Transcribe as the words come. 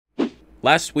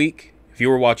Last week, if you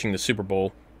were watching the Super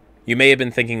Bowl, you may have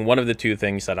been thinking one of the two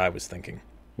things that I was thinking.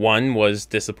 One was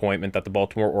disappointment that the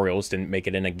Baltimore Orioles didn't make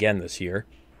it in again this year.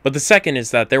 But the second is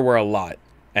that there were a lot,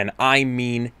 and I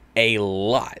mean a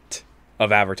lot,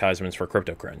 of advertisements for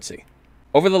cryptocurrency.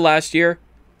 Over the last year,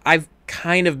 I've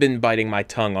kind of been biting my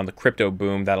tongue on the crypto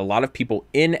boom that a lot of people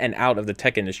in and out of the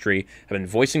tech industry have been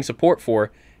voicing support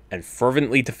for and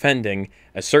fervently defending,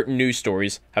 as certain news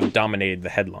stories have dominated the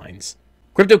headlines.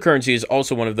 Cryptocurrency is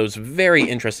also one of those very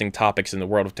interesting topics in the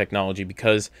world of technology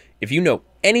because if you know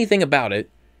anything about it,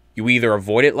 you either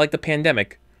avoid it like the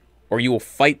pandemic or you will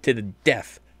fight to the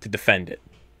death to defend it.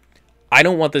 I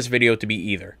don't want this video to be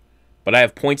either, but I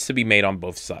have points to be made on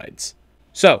both sides.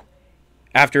 So,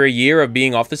 after a year of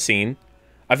being off the scene,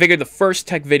 I figured the first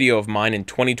tech video of mine in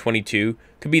 2022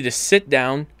 could be to sit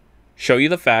down, show you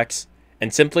the facts,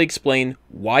 and simply explain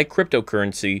why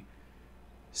cryptocurrency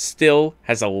still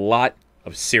has a lot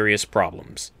of serious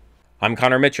problems. I'm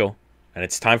Connor Mitchell, and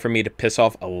it's time for me to piss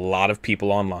off a lot of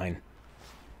people online.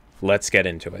 Let's get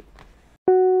into it.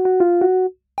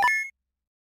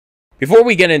 Before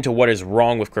we get into what is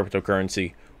wrong with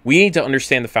cryptocurrency, we need to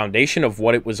understand the foundation of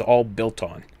what it was all built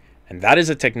on, and that is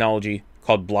a technology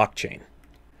called blockchain.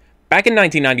 Back in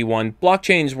 1991,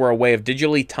 blockchains were a way of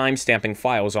digitally timestamping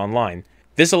files online.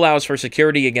 This allows for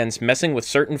security against messing with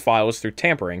certain files through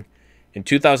tampering. In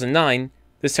 2009,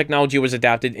 this technology was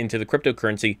adapted into the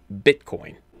cryptocurrency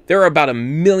Bitcoin. There are about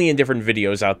 1 million different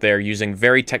videos out there using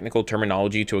very technical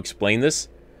terminology to explain this,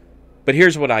 but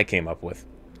here's what I came up with.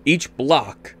 Each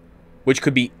block, which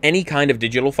could be any kind of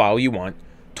digital file you want,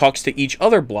 talks to each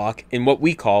other block in what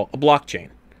we call a blockchain.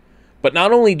 But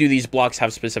not only do these blocks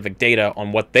have specific data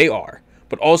on what they are,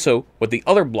 but also what the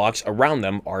other blocks around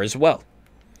them are as well.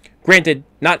 Granted,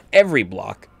 not every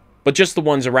block, but just the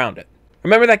ones around it.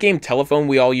 Remember that game Telephone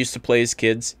we all used to play as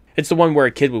kids? It's the one where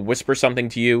a kid would whisper something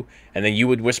to you, and then you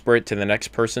would whisper it to the next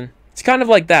person. It's kind of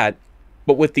like that,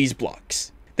 but with these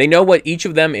blocks. They know what each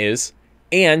of them is,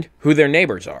 and who their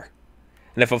neighbors are.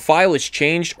 And if a file is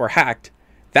changed or hacked,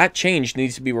 that change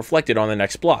needs to be reflected on the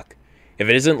next block. If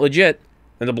it isn't legit,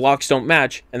 then the blocks don't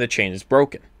match, and the chain is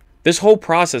broken. This whole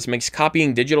process makes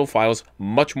copying digital files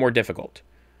much more difficult.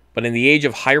 But in the age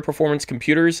of higher performance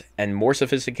computers and more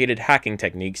sophisticated hacking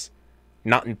techniques,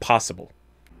 not impossible.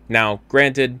 Now,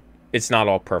 granted, it's not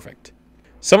all perfect.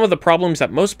 Some of the problems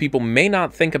that most people may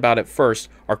not think about at first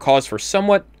are cause for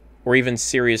somewhat or even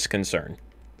serious concern.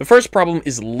 The first problem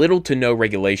is little to no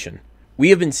regulation. We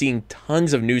have been seeing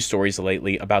tons of news stories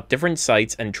lately about different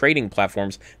sites and trading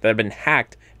platforms that have been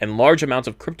hacked and large amounts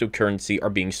of cryptocurrency are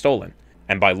being stolen.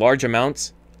 And by large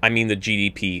amounts, I mean the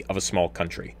GDP of a small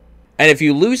country. And if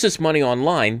you lose this money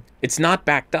online, it's not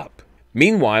backed up.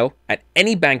 Meanwhile, at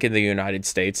any bank in the United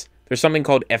States, there's something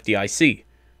called FDIC.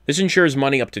 This insures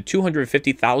money up to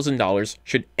 $250,000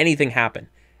 should anything happen.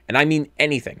 And I mean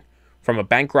anything, from a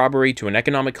bank robbery to an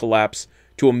economic collapse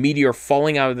to a meteor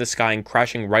falling out of the sky and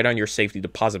crashing right on your safety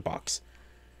deposit box.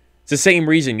 It's the same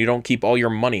reason you don't keep all your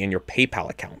money in your PayPal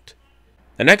account.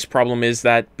 The next problem is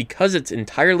that because it's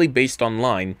entirely based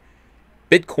online,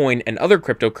 Bitcoin and other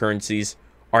cryptocurrencies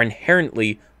are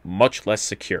inherently much less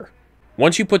secure.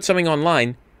 Once you put something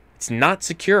online, it's not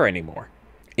secure anymore.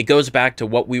 It goes back to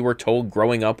what we were told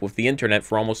growing up with the internet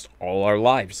for almost all our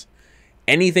lives.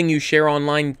 Anything you share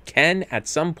online can, at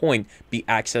some point, be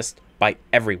accessed by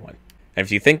everyone. And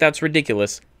if you think that's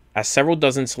ridiculous, ask several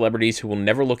dozen celebrities who will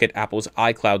never look at Apple's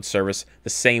iCloud service the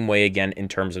same way again in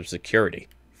terms of security.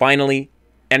 Finally,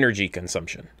 energy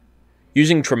consumption.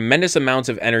 Using tremendous amounts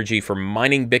of energy for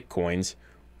mining bitcoins,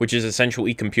 which is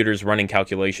essentially computers running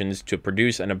calculations to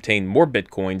produce and obtain more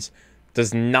bitcoins,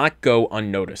 does not go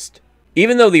unnoticed.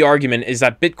 Even though the argument is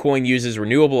that Bitcoin uses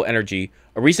renewable energy,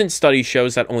 a recent study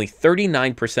shows that only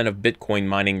 39% of Bitcoin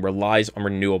mining relies on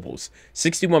renewables.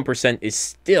 61% is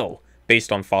still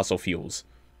based on fossil fuels.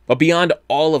 But beyond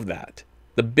all of that,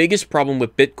 the biggest problem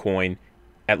with Bitcoin,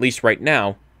 at least right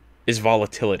now, is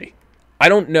volatility. I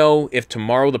don't know if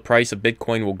tomorrow the price of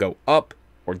Bitcoin will go up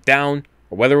or down,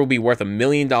 or whether it will be worth $1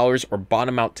 million or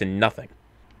bottom out to nothing.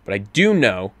 But I do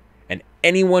know, and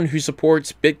anyone who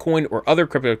supports Bitcoin or other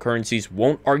cryptocurrencies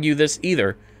won't argue this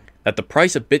either, that the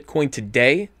price of Bitcoin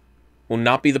today will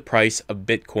not be the price of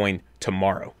Bitcoin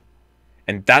tomorrow.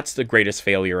 And that's the greatest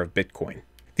failure of Bitcoin.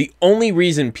 The only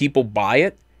reason people buy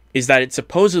it is that it's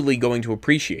supposedly going to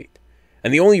appreciate.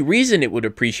 And the only reason it would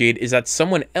appreciate is that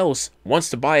someone else wants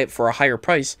to buy it for a higher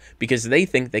price because they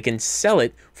think they can sell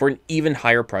it for an even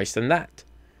higher price than that.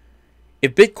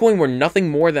 If Bitcoin were nothing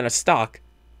more than a stock,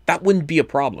 that wouldn't be a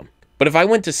problem. But if I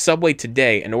went to Subway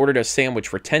today and ordered a sandwich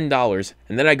for $10,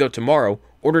 and then I go tomorrow,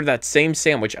 order that same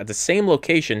sandwich at the same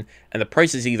location, and the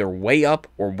price is either way up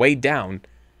or way down,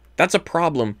 that's a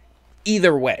problem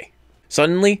either way.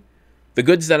 Suddenly, the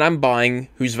goods that I'm buying,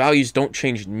 whose values don't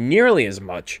change nearly as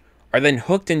much, are then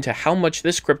hooked into how much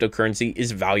this cryptocurrency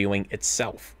is valuing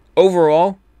itself.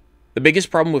 Overall, the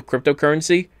biggest problem with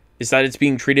cryptocurrency is that it's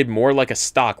being treated more like a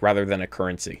stock rather than a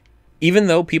currency. Even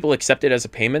though people accept it as a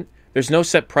payment, there's no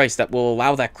set price that will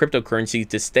allow that cryptocurrency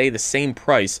to stay the same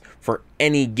price for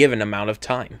any given amount of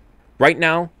time. Right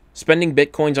now, spending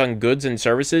bitcoins on goods and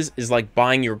services is like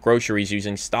buying your groceries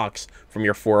using stocks from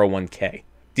your 401k.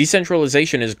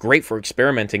 Decentralization is great for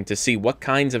experimenting to see what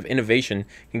kinds of innovation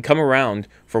can come around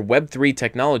for Web3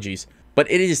 technologies, but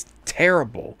it is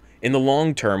terrible in the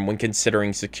long term when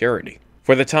considering security.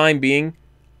 For the time being,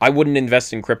 I wouldn't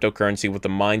invest in cryptocurrency with the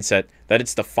mindset that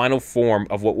it's the final form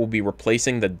of what will be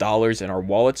replacing the dollars in our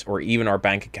wallets or even our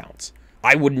bank accounts.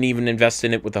 I wouldn't even invest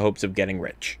in it with the hopes of getting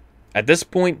rich. At this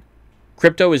point,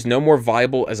 crypto is no more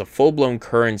viable as a full-blown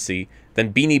currency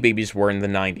than Beanie Babies were in the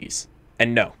 90s.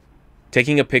 And no,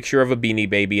 taking a picture of a Beanie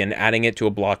Baby and adding it to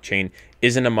a blockchain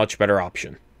isn't a much better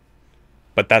option.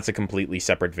 But that's a completely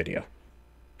separate video.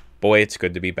 Boy, it's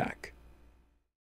good to be back.